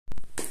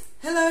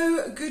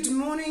Hello, good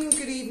morning,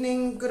 good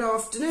evening, good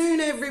afternoon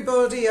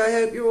everybody. I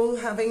hope you're all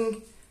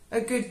having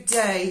a good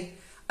day.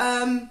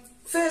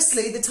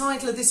 Firstly, the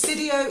title of this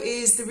video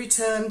is The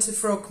Return to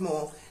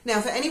Frogmore.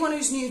 Now, for anyone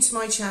who's new to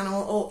my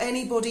channel or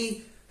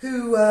anybody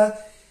who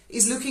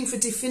is looking for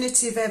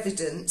definitive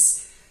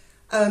evidence,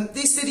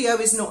 this video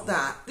is not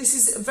that. This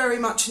is very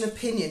much an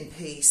opinion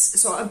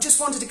piece. So I just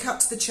wanted to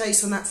cut to the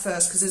chase on that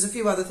first because there's a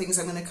few other things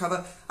I'm going to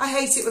cover. I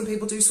hate it when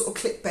people do sort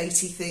of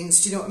clickbaity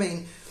things, do you know what I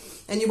mean?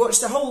 And you watch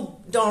the whole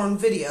darn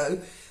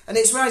video and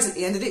it's right at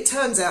the end and it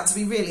turns out to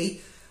be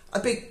really a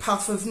big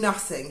puff of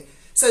nothing.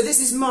 So this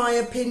is my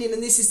opinion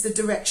and this is the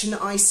direction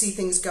that I see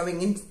things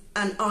going in,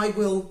 and I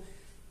will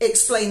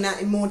explain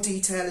that in more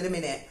detail in a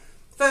minute.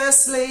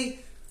 Firstly,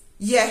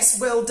 yes,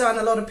 well done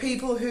a lot of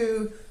people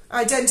who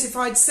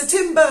identified Sir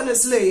Tim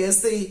Berners-Lee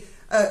as the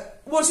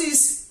what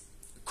is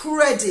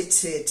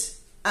credited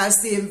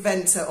as the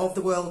inventor of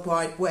the World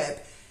Wide Web.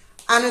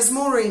 And as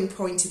Maureen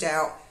pointed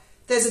out,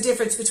 there's a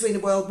difference between the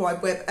World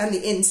Wide Web and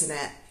the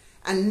internet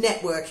and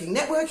networking.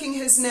 Networking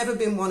has never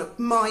been one of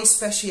my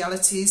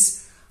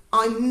specialities.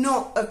 I'm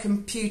not a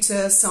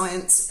computer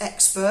science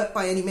expert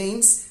by any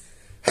means.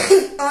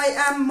 I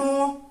am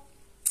more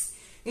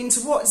into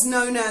what's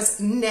known as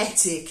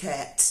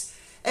netiquette.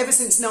 Ever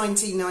since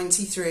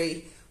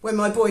 1993, when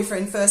my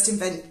boyfriend first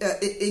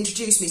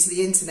introduced me to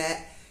the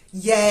internet,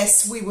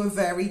 yes, we were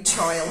very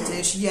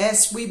childish.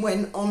 Yes, we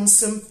went on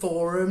some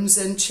forums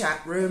and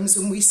chat rooms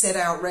and we said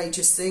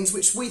outrageous things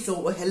which we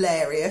thought were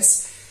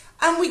hilarious.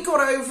 And we got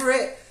over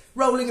it,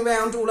 rolling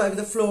around all over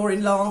the floor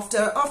in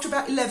laughter after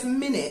about 11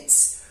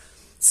 minutes.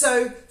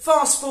 So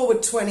fast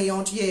forward 20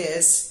 odd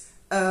years,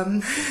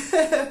 or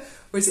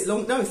is it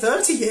long? No,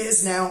 30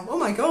 years now. Oh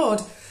my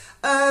God.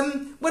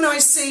 When I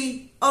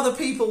see other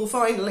people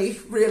finally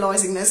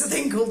realising there's a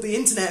thing called the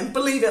internet, and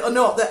believe it or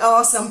not, there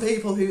are some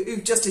people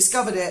who've just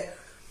discovered it,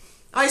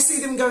 I see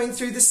them going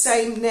through the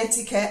same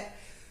netiquette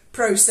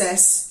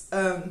process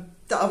that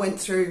I went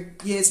through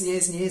years and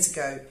years and years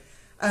ago.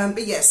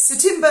 But yes, Sir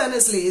Tim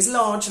Berners-Lee is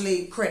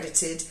largely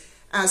credited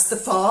as the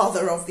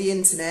father of the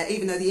internet,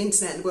 even though the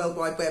internet and the World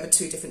Wide Web are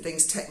two different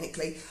things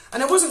technically.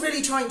 And I wasn't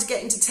really trying to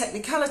get into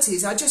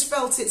technicalities, I just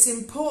felt it's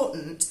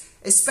important,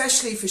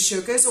 especially for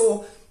sugars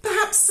or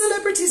perhaps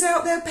celebrities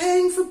out there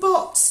paying for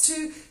bots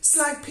to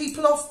slag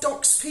people off,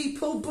 dox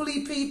people,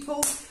 bully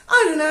people.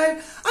 I don't know.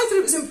 I thought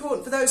it was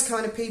important for those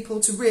kind of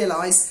people to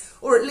realise,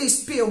 or at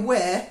least be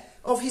aware,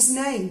 of his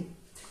name.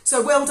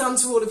 So well done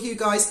to all of you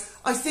guys.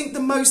 I think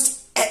the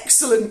most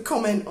excellent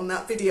comment on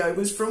that video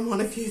was from one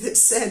of you that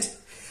said,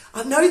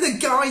 "I know the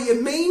guy you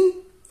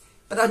mean,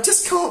 but I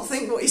just can't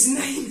think what his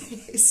name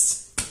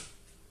is."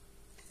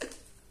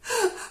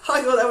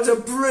 I thought that was a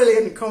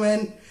brilliant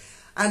comment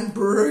and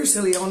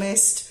brutally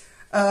honest.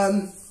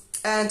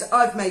 And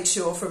I've made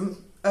sure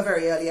from a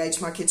very early age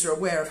my kids are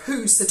aware of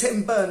who Sir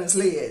Tim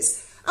Berners-Lee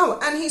is. Oh,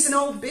 and he's an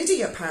old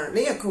biddy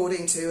apparently,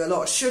 according to a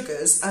lot of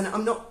sugars, and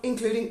I'm not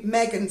including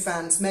Meghan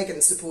fans,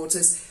 Meghan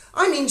supporters.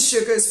 I mean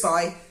sugars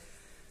by,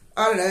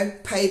 I don't know,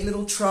 paid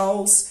little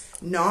trolls,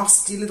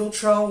 nasty little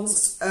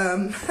trolls.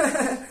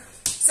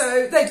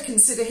 So they'd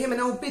consider him an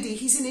old biddy.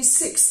 He's in his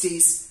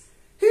 60s.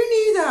 Who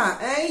knew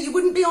that, eh? You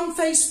wouldn't be on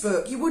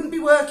Facebook. You wouldn't be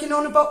working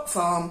on a bot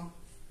farm.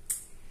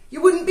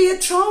 You wouldn't be a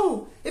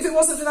troll if it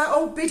wasn't for that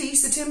old biddy,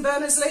 Sir Tim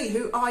Berners-Lee,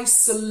 who I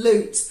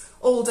salute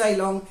all day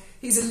long.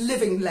 He's a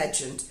living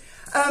legend.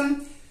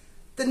 The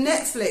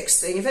Netflix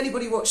thing, if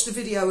anybody watched the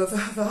video of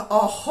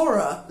our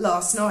horror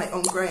last night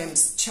on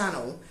Graham's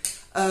channel,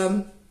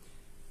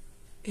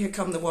 here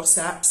come the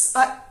WhatsApps.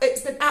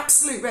 It's been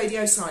absolute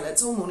radio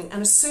silence all morning,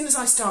 and as soon as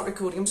I start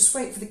recording, I'm just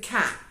waiting for the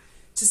cat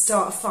to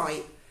start a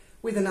fight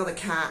with another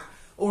cat,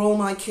 or all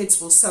my kids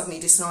will suddenly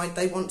decide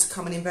they want to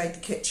come and invade the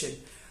kitchen.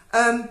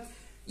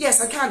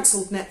 Yes, I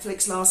cancelled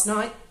Netflix last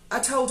night. I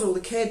told all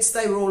the kids,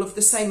 they were all of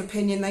the same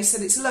opinion. They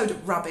said it's a load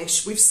of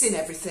rubbish, we've seen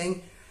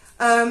everything.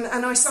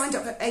 And I signed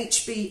up for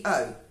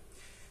HBO.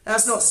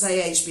 That's not to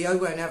say HBO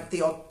won't have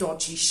the odd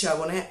dodgy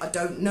show on it, I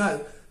don't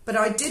know. But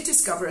I did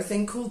discover a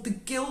thing called The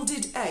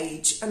Gilded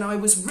Age, and I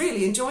was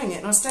really enjoying it.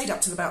 And I stayed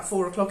up till about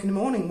 4 o'clock in the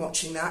morning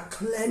watching that,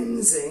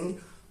 cleansing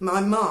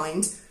my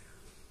mind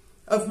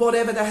of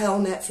whatever the hell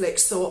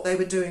Netflix thought they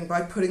were doing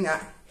by putting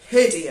that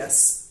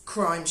hideous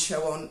crime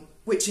show on,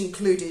 which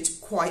included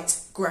quite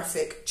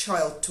graphic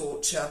child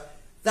torture.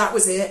 That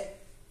was it.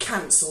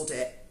 Cancelled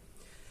it.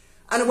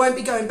 And I won't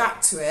be going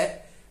back to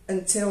it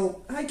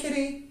until, hi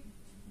kitty,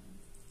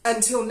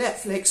 until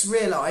Netflix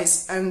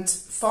realise and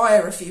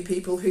fire a few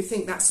people who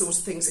think that sort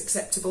of thing's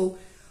acceptable.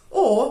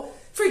 Or,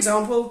 for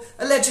example,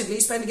 allegedly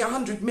spending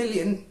 100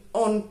 million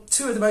on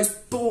two of the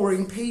most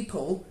boring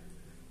people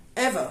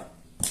ever.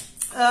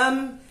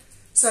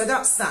 So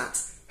that's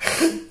that.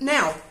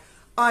 Now,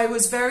 I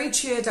was very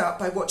cheered up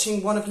by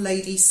watching one of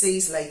Lady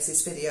C's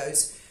latest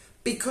videos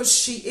because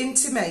she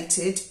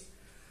intimated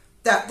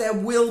that there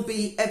will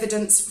be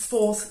evidence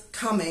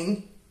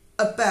forthcoming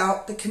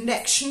about the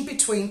connection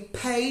between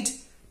paid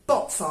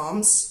bot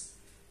farms,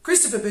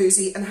 Christopher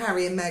Boozy and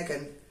Harry and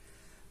Meghan.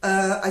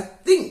 I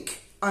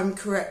think I'm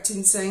correct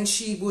in saying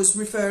she was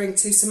referring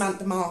to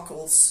Samantha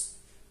Markle's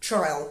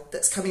trial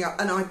that's coming up.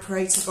 And I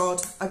pray to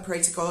God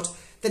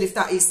that if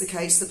that is the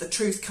case, that the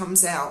truth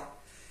comes out,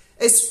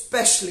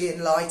 especially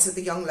in light of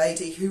the young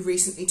lady who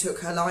recently took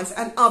her life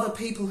and other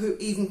people who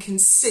even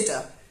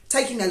consider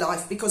taking their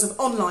life because of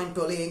online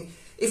bullying.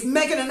 If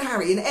Meghan and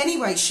Harry in any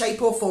way,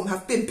 shape or form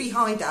have been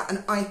behind that,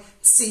 and I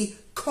see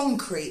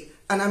concrete,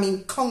 and I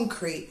mean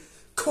concrete,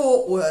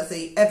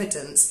 court-worthy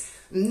evidence.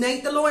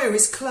 Nate the lawyer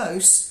is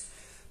close,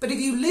 but if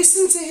you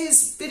listen to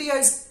his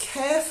videos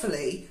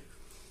carefully,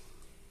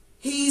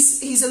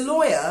 he's a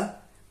lawyer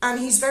and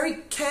he's very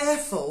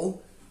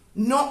careful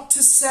not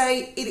to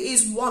say it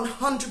is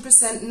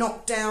 100%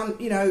 knocked down,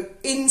 you know,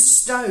 in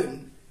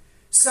stone.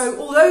 So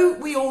although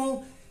we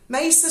all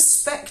may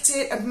suspect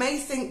it and may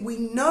think we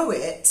know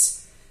it,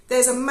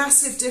 there's a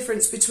massive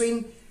difference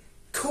between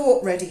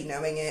court-ready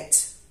knowing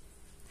it.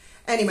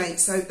 Anyway,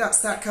 so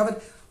that's that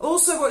covered.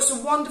 Also watched a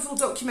wonderful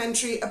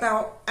documentary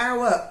about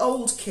our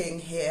old king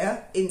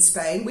here in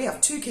Spain. We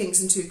have 2 kings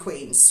and 2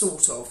 queens,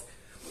 sort of.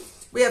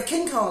 We have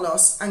King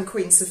Carlos and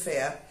Queen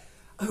Sofia,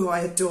 who I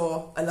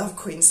adore. I love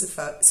Queen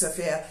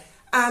Sofia,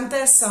 and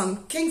their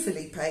son, King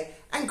Felipe,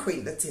 and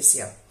Queen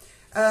Letizia.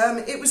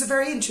 It was a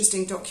very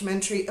interesting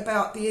documentary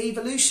about the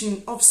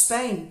evolution of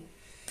Spain.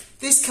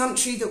 This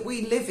country that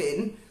we live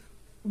in,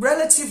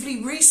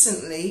 relatively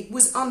recently,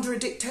 was under a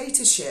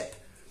dictatorship.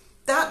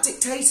 That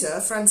dictator,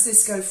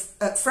 Francisco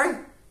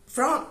Franco,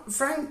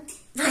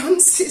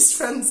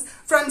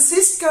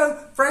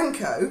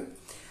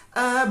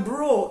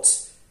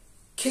 brought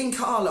King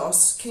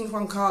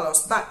Juan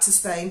Carlos, back to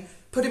Spain,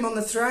 put him on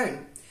the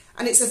throne.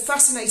 And it's a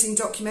fascinating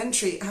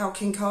documentary how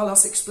King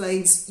Carlos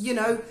explains, you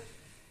know,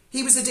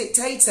 he was a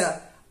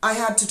dictator. I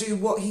had to do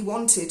what he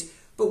wanted.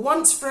 But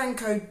once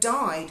Franco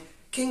died,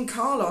 King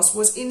Carlos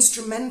was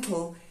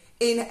instrumental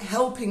in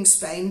helping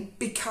Spain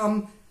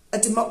become a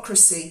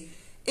democracy,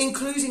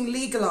 including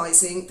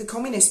legalising the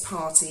Communist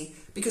Party,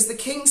 because the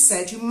king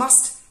said you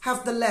must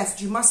have the left,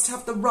 you must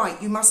have the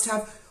right, you must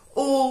have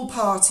all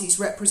parties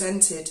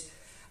represented.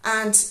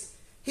 And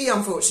he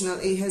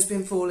unfortunately has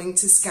been falling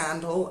to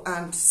scandal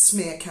and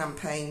smear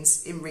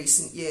campaigns in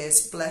recent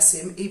years, bless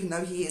him, even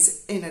though he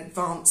is in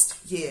advanced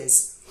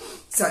years.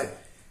 So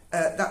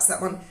that's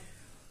that one.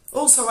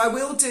 Also, I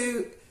will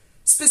do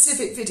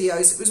specific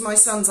videos. It was my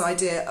son's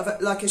idea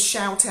of like a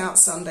shout out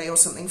Sunday or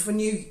something for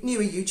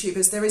newer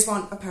YouTubers. There is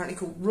one apparently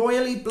called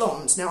Royally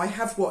Blonde. Now I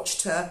have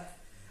watched her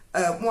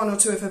 1 or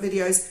 2 of her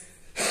videos.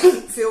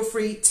 Feel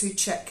free to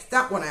check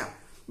that one out.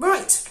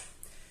 Right,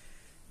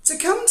 to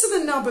come to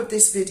the nub of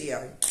this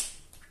video,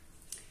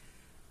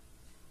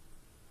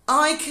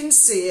 I can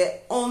see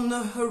it on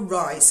the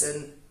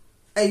horizon,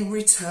 a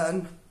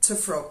return to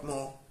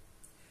Frogmore.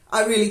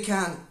 I really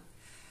can.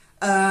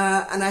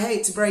 And I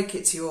hate to break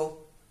it to you all,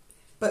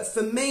 but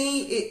for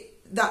me,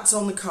 that's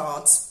on the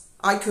cards.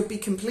 I could be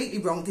completely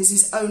wrong. This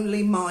is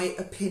only my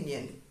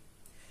opinion.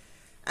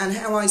 And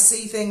how I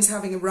see things,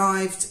 having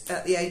arrived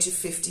at the age of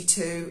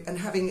 52 and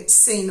having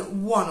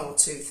seen 1 or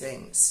 2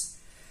 things.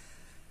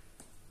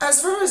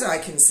 As far as I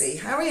can see,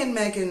 Harry and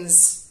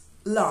Meghan's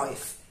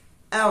life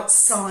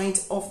outside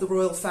of the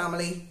royal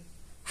family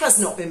has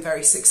not been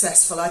very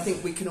successful. I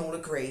think we can all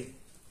agree.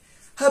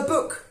 Her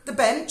book, The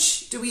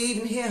Bench, do we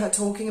even hear her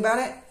talking about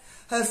it?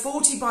 Her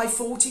 40 by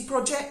 40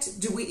 project,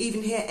 do we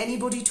even hear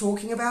anybody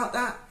talking about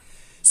that?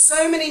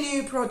 So many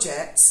new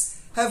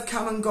projects have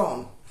come and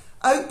gone.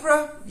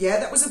 Oprah, yeah,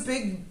 that was a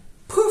big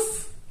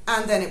poof,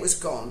 and then it was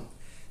gone.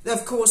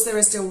 Of course, there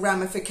are still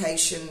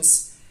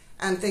ramifications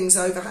and things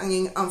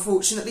overhanging,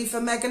 unfortunately, for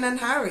Meghan and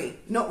Harry.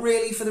 Not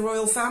really for the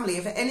royal family.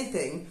 If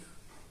anything,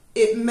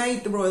 it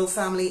made the royal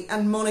family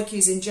and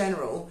monarchies in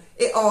general,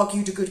 it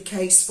argued a good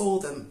case for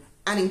them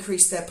and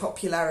increased their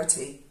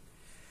popularity.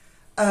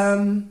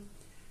 I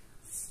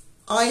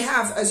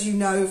have, as you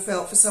know,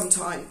 felt for some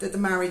time that the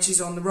marriage is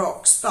on the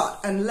rocks,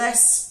 but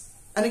unless,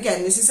 and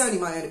again, this is only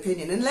my own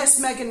opinion, unless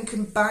Meghan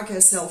can bag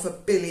herself a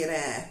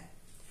billionaire,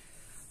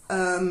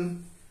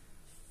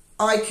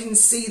 I can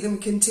see them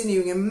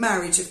continuing a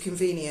marriage of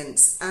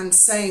convenience and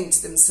saying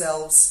to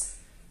themselves,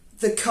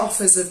 the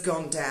coffers have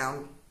gone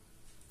down.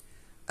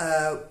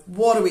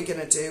 What are we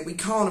going to do? We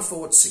can't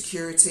afford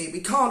security.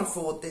 We can't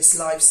afford this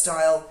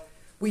lifestyle.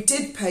 We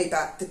did pay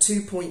back the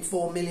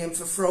 2.4 million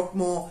for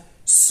Frogmore.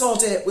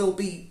 Sod it, we'll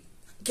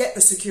get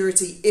the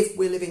security if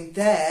we're living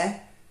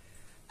there.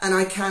 And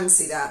I can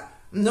see that.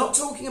 I'm not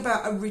talking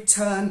about a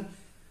return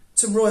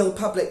to royal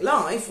public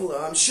life,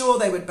 although I'm sure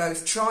they would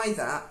both try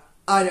that.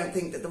 I don't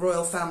think that the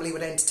royal family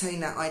would entertain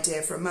that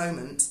idea for a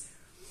moment.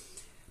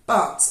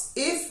 But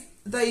if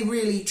they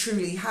really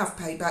truly have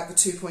paid back the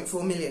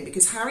 2.4 million,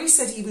 because Harry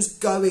said he was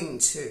going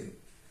to,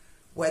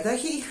 whether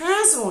he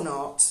has or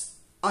not,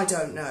 I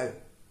don't know.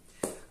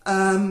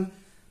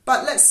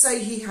 But let's say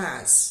he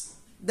has,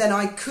 then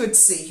I could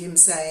see him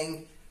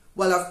saying,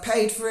 well, I've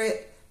paid for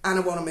it and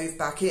I want to move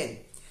back in.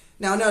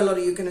 Now, I know a lot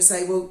of you are going to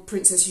say, well,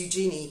 Princess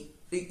Eugenie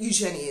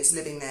is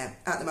living there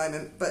at the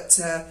moment, but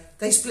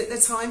they split their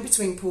time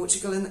between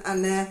Portugal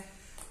and there.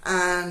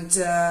 and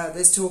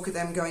there's talk of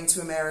them going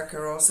to America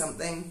or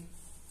something.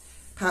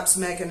 Perhaps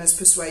Meghan has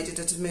persuaded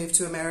her to move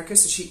to America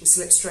so she can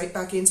slip straight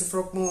back into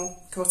Frogmore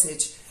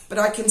Cottage. But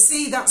I can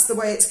see that's the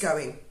way it's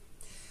going.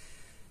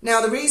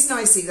 Now, the reason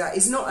I see that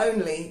is not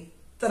only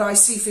that I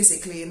see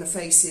physically in the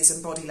faces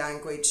and body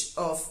language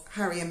of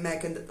Harry and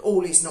Meghan that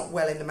all is not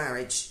well in the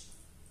marriage.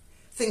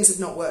 Things have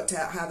not worked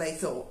out how they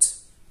thought.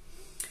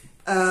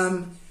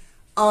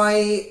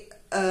 I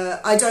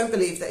don't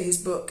believe that his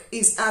book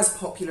is as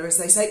popular as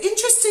they say.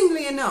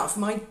 Interestingly enough,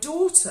 my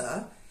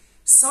daughter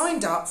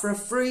signed up for a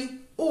free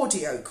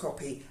audio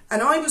copy,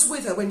 and I was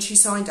with her when she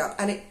signed up,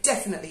 and it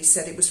definitely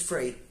said it was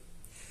free.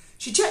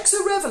 She checks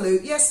her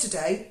Revolut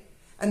yesterday,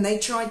 and they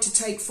tried to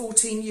take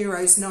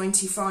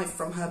 €14.95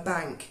 from her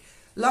bank.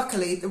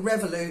 Luckily, the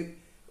Revolut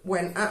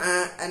went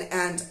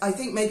and I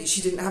think maybe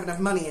she didn't have enough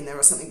money in there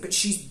or something, but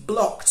she's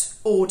blocked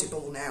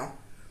Audible now.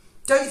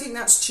 Don't you think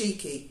that's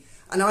cheeky?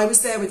 And I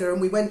was there with her,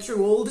 and we went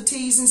through all the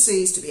T's and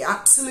C's to be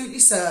absolutely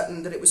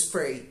certain that it was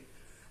free.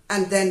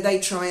 And then they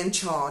try and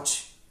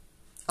charge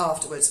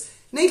afterwards.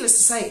 Needless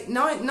to say,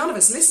 none of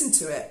us listened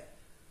to it.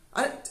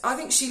 I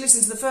think she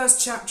listened to the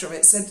first chapter of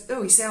it, said,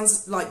 oh, he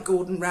sounds like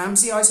Gordon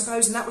Ramsay, I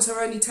suppose, and that was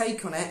her only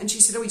take on it. And she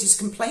said, oh, he's just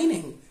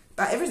complaining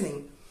about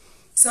everything.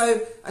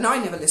 So, and I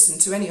never listened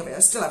to any of it.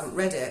 I still haven't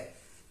read it.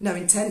 No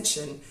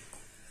intention.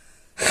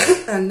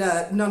 And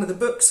none of the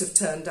books have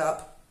turned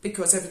up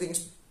because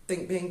everything's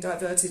being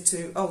diverted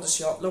to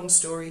Aldershot. Long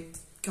story,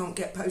 can't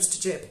get post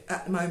to Jib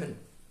at the moment.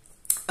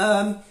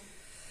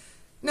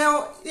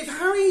 Now, if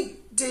Harry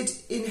did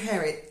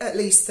inherit at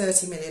least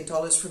 $30 million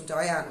from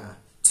Diana,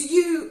 to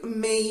you,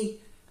 me,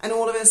 and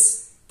all of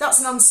us, that's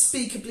an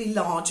unspeakably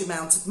large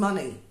amount of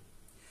money.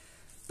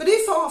 But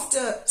if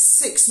after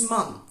 6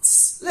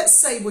 months, let's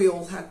say we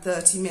all had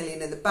 30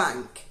 million in the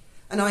bank,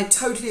 and I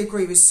totally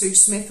agree with Sue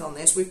Smith on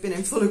this, we've been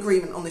in full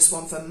agreement on this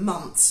one for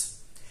months.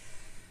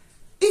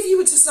 If you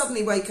were to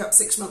suddenly wake up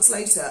 6 months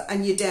later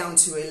and you're down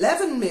to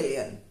 11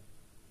 million,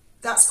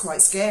 that's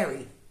quite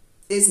scary,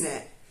 isn't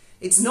it?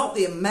 It's not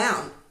the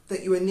amount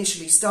that you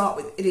initially start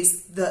with, it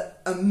is the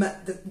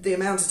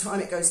amount of time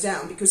it goes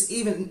down, because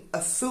even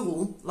a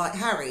fool like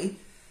Harry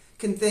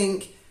can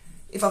think,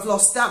 if I've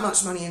lost that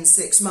much money in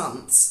 6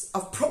 months,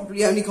 I've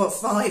probably only got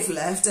 5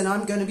 left and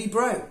I'm going to be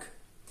broke.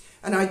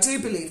 And I do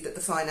believe that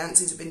the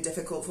finances have been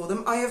difficult for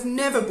them. I have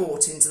never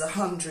bought into the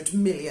 100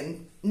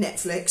 million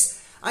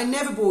Netflix. I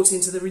never bought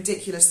into the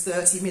ridiculous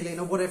 30 million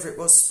or whatever it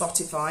was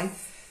Spotify.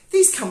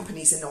 These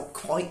companies are not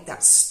quite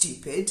that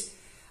stupid.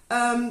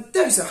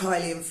 Those are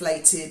highly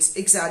inflated,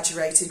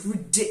 exaggerated,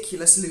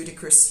 ridiculous,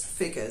 ludicrous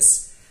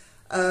figures.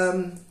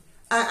 And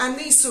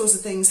these sorts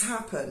of things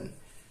happen.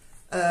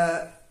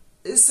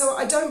 So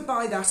I don't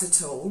buy that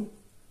at all.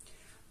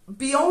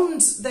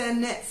 Beyond their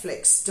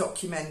Netflix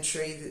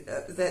documentary,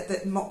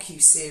 that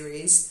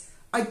mock-you-series,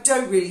 I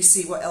don't really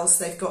see what else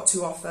they've got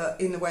to offer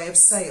in the way of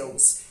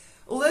sales.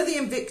 Although the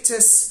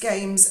Invictus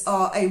Games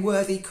are a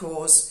worthy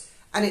cause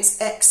and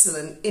it's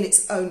excellent in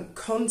its own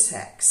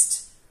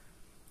context,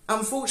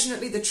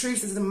 unfortunately, the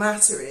truth of the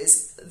matter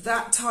is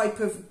that type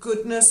of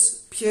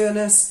goodness,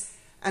 pureness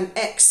and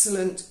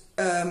excellent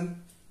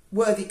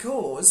worthy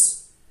cause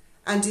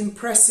and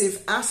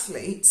impressive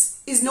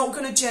athletes is not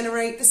going to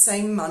generate the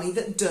same money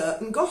that dirt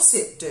and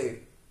gossip do.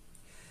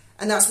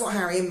 And that's what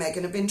Harry and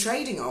Meghan have been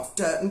trading off,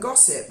 dirt and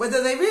gossip.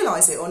 Whether they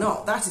realise it or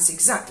not, that is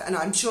exactly, and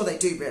I'm sure they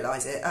do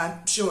realise it,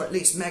 I'm sure at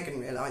least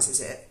Meghan realises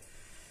it.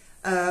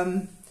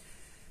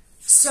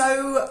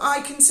 So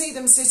I can see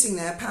them sitting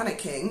there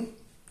panicking,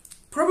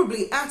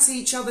 probably at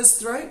each other's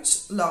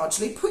throat,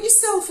 largely. Put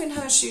yourself in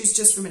her shoes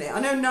just for a minute. I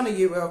know none of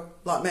you are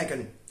like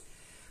Meghan,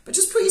 but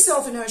just put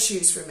yourself in her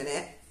shoes for a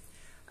minute.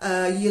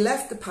 You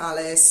left the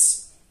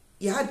palace,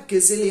 you had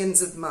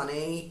gazillions of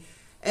money,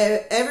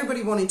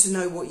 everybody wanted to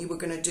know what you were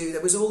going to do.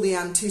 There was all the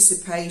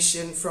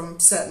anticipation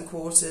from certain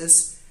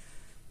quarters.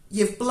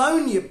 You've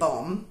blown your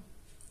bomb.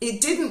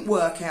 It didn't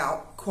work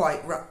out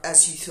quite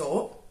as you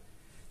thought.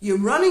 You're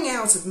running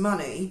out of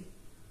money.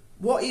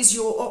 What is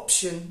your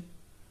option?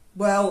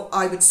 Well,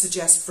 I would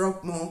suggest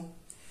Frogmore.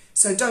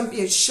 So don't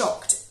be as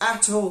shocked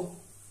at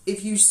all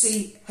if you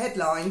see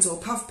headlines or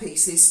puff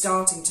pieces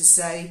starting to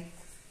say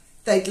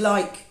they'd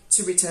like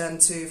to return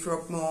to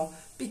Frogmore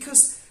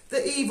because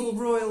the evil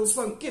royals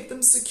won't give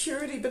them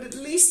security, but at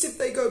least if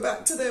they go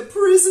back to their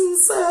prison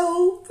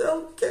cell,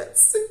 they'll get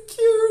security,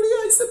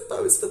 I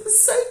suppose, for the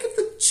sake of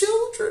the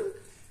children.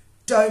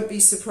 Don't be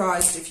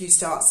surprised if you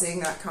start seeing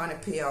that kind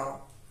of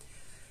PR,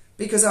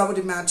 because I would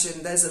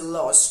imagine there's a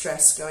lot of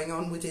stress going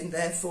on within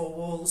their 4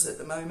 walls at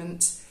the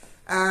moment.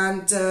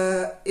 And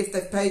if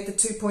they've paid the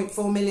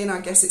 2.4 million, I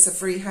guess it's a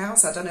free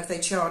house. I don't know if they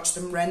charge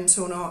them rent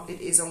or not.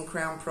 It is on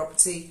Crown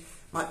property.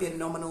 Might be a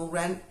nominal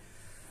rent.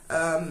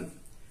 And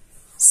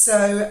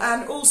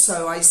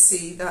also I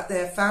see that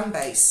their fan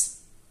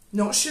base,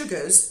 not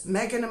Sugars,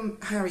 Meghan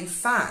and Harry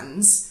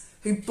fans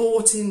who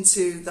bought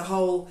into the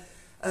whole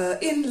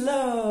in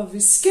love,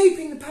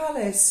 escaping the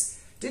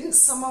palace. Didn't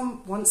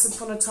someone once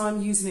upon a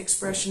time use an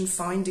expression,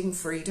 finding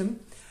freedom?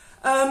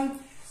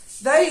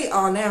 They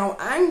are now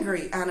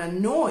angry and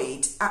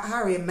annoyed at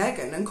Harry and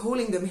Meghan and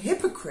calling them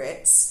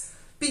hypocrites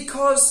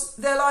because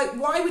they're like,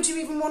 why would you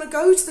even want to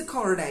go to the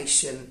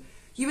coronation?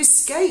 You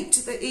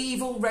escaped the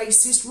evil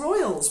racist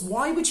royals.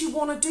 Why would you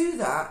want to do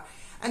that?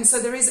 And so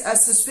there is a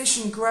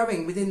suspicion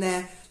growing within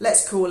their,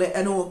 let's call it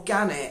an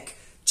organic,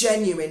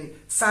 genuine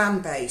fan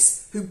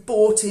base who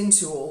bought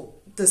into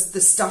all the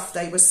stuff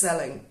they were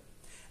selling.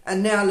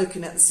 And now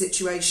looking at the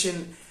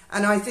situation,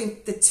 and I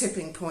think the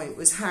tipping point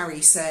was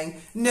Harry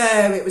saying,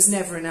 no, it was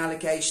never an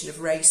allegation of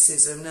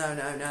racism.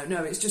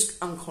 No, it's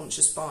just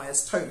unconscious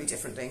bias. Totally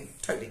different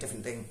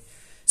thing.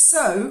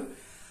 So,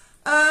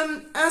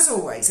 as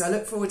always, I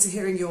look forward to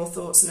hearing your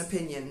thoughts and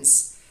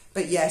opinions.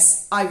 But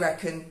yes, I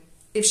reckon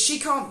if she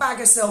can't bag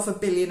herself a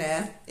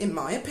billionaire, in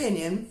my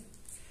opinion,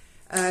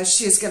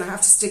 she is going to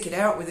have to stick it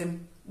out with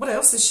him. What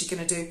else is she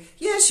going to do?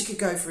 Yeah, she could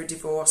go for a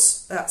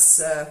divorce.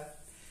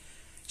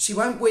 She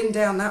won't win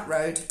down that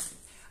road.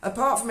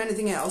 Apart from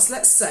anything else,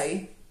 let's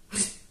say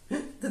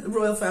that the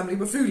royal family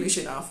were foolish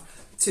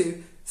enough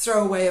to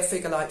throw away a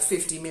figure like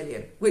 50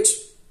 million, which,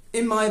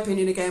 in my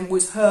opinion, again,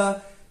 was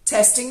her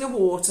testing the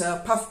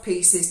water, puff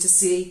pieces to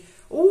see,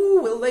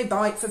 oh, will they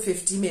bite for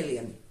 50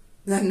 million?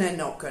 Then they're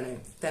not going to.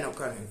 They're not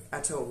going to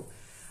at all.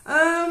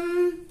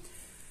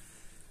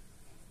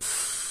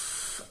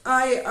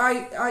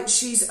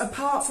 She's,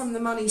 apart from the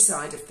money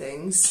side of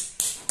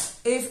things,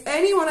 if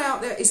anyone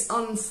out there is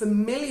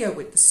unfamiliar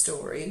with the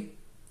story,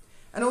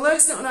 and although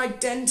it's not an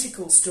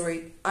identical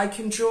story, I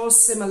can draw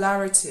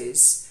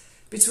similarities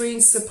between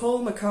Sir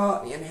Paul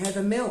McCartney and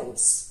Heather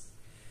Mills.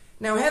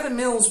 Now, Heather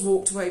Mills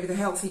walked away with a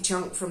healthy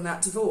chunk from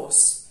that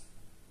divorce,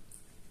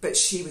 but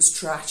she was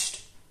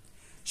trashed.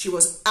 She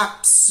was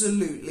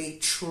absolutely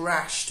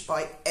trashed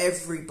by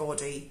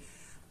everybody,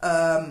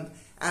 and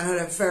had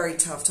a very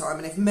tough time.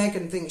 And if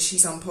Meghan thinks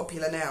she's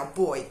unpopular now,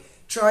 boy,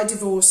 try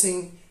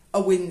divorcing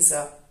a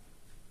Windsor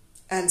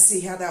and see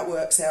how that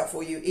works out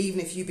for you, even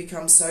if you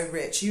become so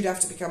rich. You'd have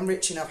to become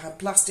rich enough, have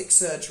plastic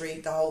surgery,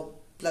 the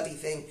whole bloody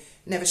thing,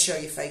 never show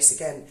your face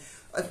again.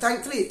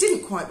 Thankfully, it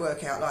didn't quite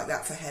work out like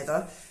that for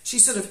Heather. She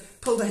sort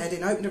of pulled her head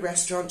in, opened a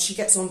restaurant. She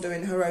gets on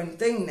doing her own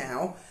thing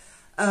now.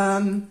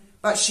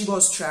 But she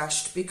was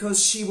trashed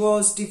because she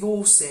was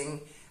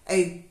divorcing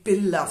a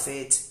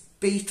beloved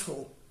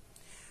Beatle.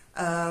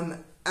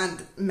 And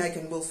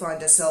Meghan will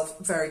find herself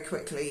very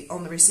quickly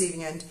on the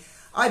receiving end.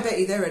 I bet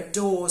you there are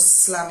doors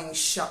slamming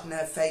shut in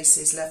their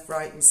faces left,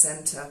 right and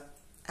centre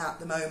at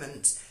the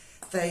moment.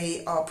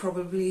 They are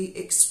probably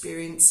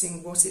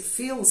experiencing what it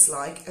feels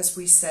like, as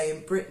we say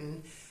in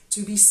Britain,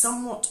 to be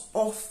somewhat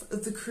off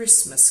the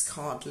Christmas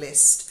card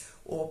list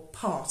or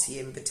party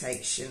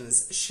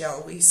invitations,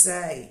 shall we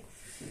say.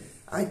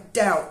 I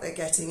doubt they're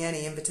getting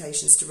any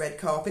invitations to red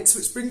carpets,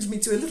 which brings me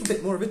to a little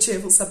bit more of a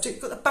cheerful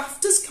subject. But the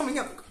BAFTAs coming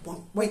up.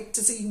 Wait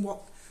to see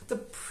what the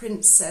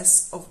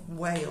Princess of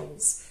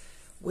Wales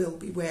will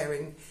be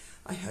wearing.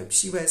 I hope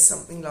she wears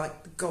something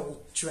like the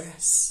gold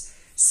dress.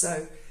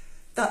 So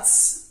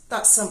that's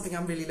something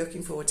I'm really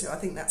looking forward to. I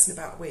think that's in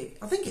about a week.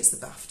 I think it's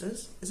the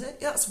BAFTAs, is it?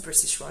 Yeah, that's a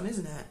British one,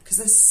 isn't it? Because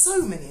there's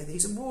so many of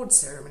these award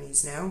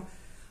ceremonies now.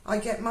 I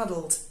get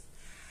muddled.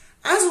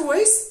 As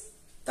always,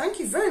 thank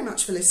you very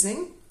much for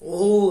listening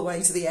all the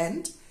way to the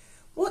end.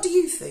 What do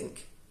you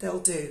think they'll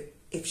do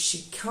if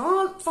she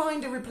can't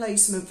find a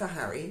replacement for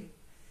Harry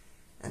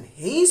and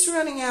he's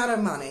running out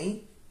of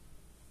money?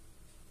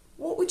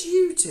 What would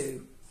you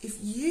do if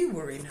you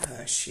were in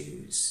her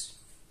shoes?